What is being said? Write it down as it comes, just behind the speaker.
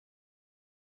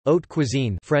Haute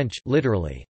cuisine French,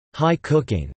 literally, high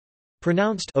cooking,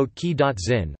 pronounced haute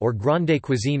cuisine, or grande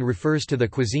cuisine refers to the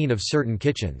cuisine of certain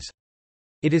kitchens.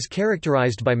 It is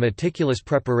characterized by meticulous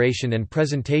preparation and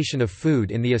presentation of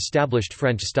food in the established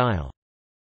French style.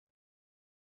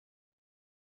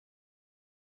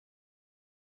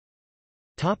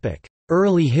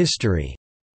 Early history.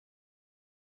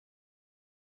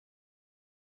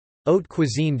 Haute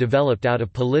cuisine developed out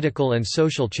of political and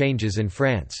social changes in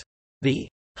France. The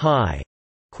high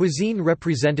cuisine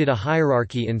represented a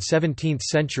hierarchy in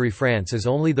 17th-century France as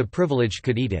only the privileged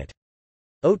could eat it.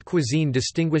 Haute cuisine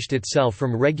distinguished itself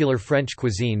from regular French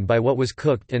cuisine by what was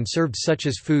cooked and served, such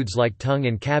as foods like tongue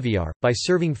and caviar, by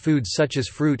serving foods such as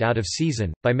fruit out of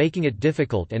season, by making it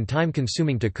difficult and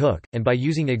time-consuming to cook, and by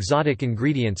using exotic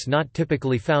ingredients not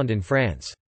typically found in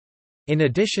France. In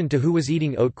addition to who was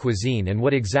eating haute cuisine and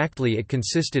what exactly it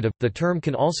consisted of, the term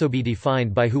can also be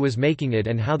defined by who was making it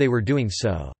and how they were doing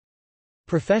so.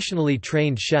 Professionally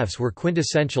trained chefs were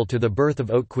quintessential to the birth of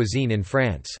haute cuisine in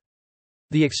France.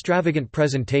 The extravagant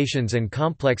presentations and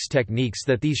complex techniques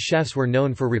that these chefs were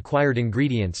known for required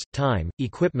ingredients, time,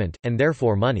 equipment, and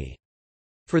therefore money.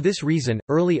 For this reason,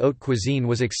 early haute cuisine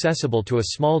was accessible to a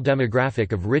small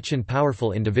demographic of rich and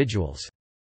powerful individuals.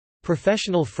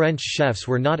 Professional French chefs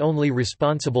were not only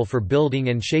responsible for building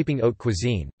and shaping haute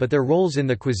cuisine, but their roles in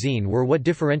the cuisine were what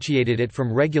differentiated it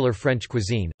from regular French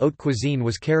cuisine. Haute cuisine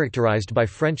was characterized by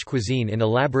French cuisine in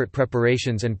elaborate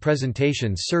preparations and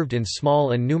presentations served in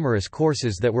small and numerous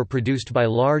courses that were produced by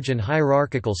large and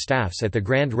hierarchical staffs at the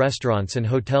grand restaurants and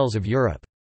hotels of Europe.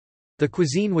 The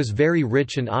cuisine was very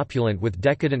rich and opulent with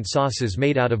decadent sauces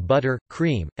made out of butter,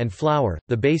 cream, and flour,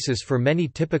 the basis for many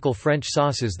typical French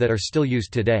sauces that are still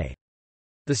used today.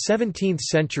 The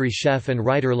 17th-century chef and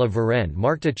writer La Varenne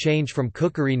marked a change from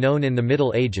cookery known in the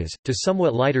Middle Ages, to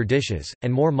somewhat lighter dishes,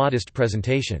 and more modest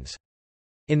presentations.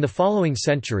 In the following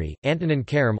century, Antonin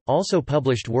Carême also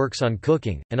published works on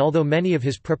cooking, and although many of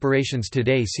his preparations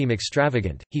today seem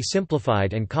extravagant, he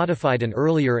simplified and codified an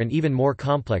earlier and even more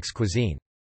complex cuisine.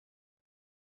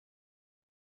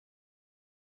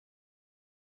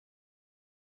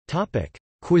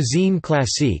 Cuisine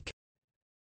classique.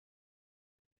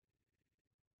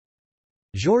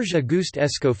 Georges-Auguste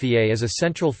Escoffier is a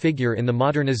central figure in the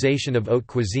modernization of haute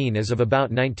cuisine as of about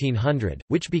 1900,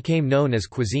 which became known as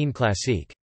cuisine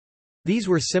classique. These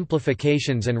were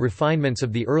simplifications and refinements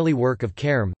of the early work of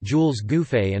Carême, Jules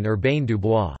Gouffé and Urbain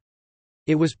Dubois.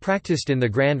 It was practiced in the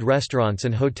grand restaurants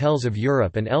and hotels of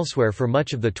Europe and elsewhere for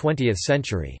much of the 20th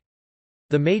century.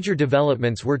 The major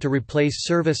developments were to replace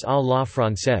service à la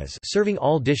française, serving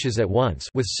all dishes at once,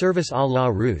 with service à la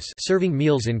russe, serving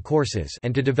meals in courses,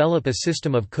 and to develop a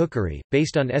system of cookery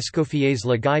based on Escoffier's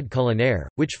Le Guide culinaire,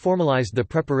 which formalized the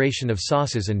preparation of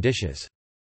sauces and dishes.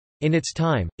 In its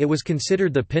time, it was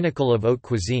considered the pinnacle of haute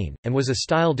cuisine, and was a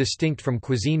style distinct from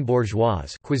cuisine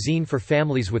bourgeoise, cuisine for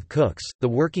families with cooks, the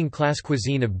working-class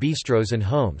cuisine of bistros and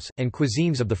homes, and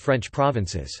cuisines of the French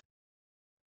provinces.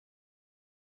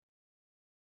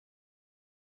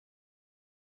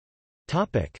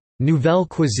 Nouvelle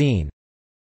cuisine.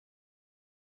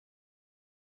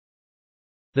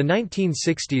 The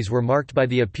 1960s were marked by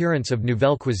the appearance of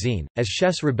nouvelle cuisine, as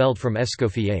chefs rebelled from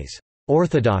Escoffier's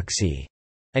orthodoxy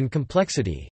and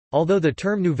complexity. Although the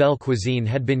term nouvelle cuisine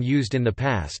had been used in the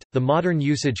past, the modern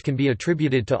usage can be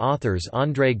attributed to authors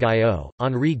André Guyot,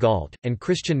 Henri Gault, and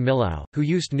Christian Millau, who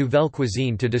used nouvelle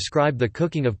cuisine to describe the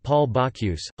cooking of Paul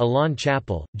Bocuse, Alain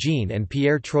Chapelle, Jean and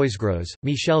Pierre Troisgros,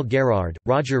 Michel Guérard,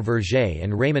 Roger Verger,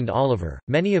 and Raymond Oliver,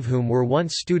 many of whom were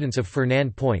once students of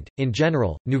Fernand Point. In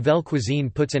general, nouvelle cuisine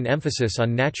puts an emphasis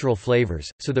on natural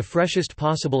flavors, so the freshest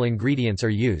possible ingredients are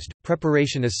used,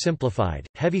 preparation is simplified,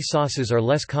 heavy sauces are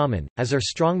less common, as are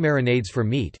strong marinades for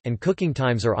meat, and cooking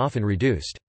times are often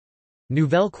reduced.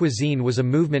 Nouvelle cuisine was a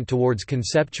movement towards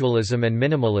conceptualism and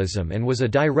minimalism and was a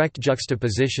direct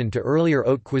juxtaposition to earlier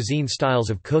haute cuisine styles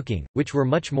of cooking, which were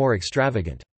much more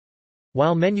extravagant.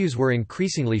 While menus were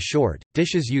increasingly short,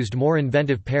 dishes used more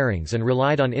inventive pairings and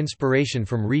relied on inspiration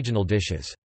from regional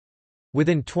dishes.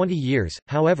 Within 20 years,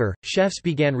 however, chefs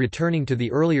began returning to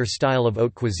the earlier style of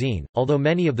haute cuisine, although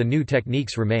many of the new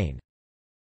techniques remain.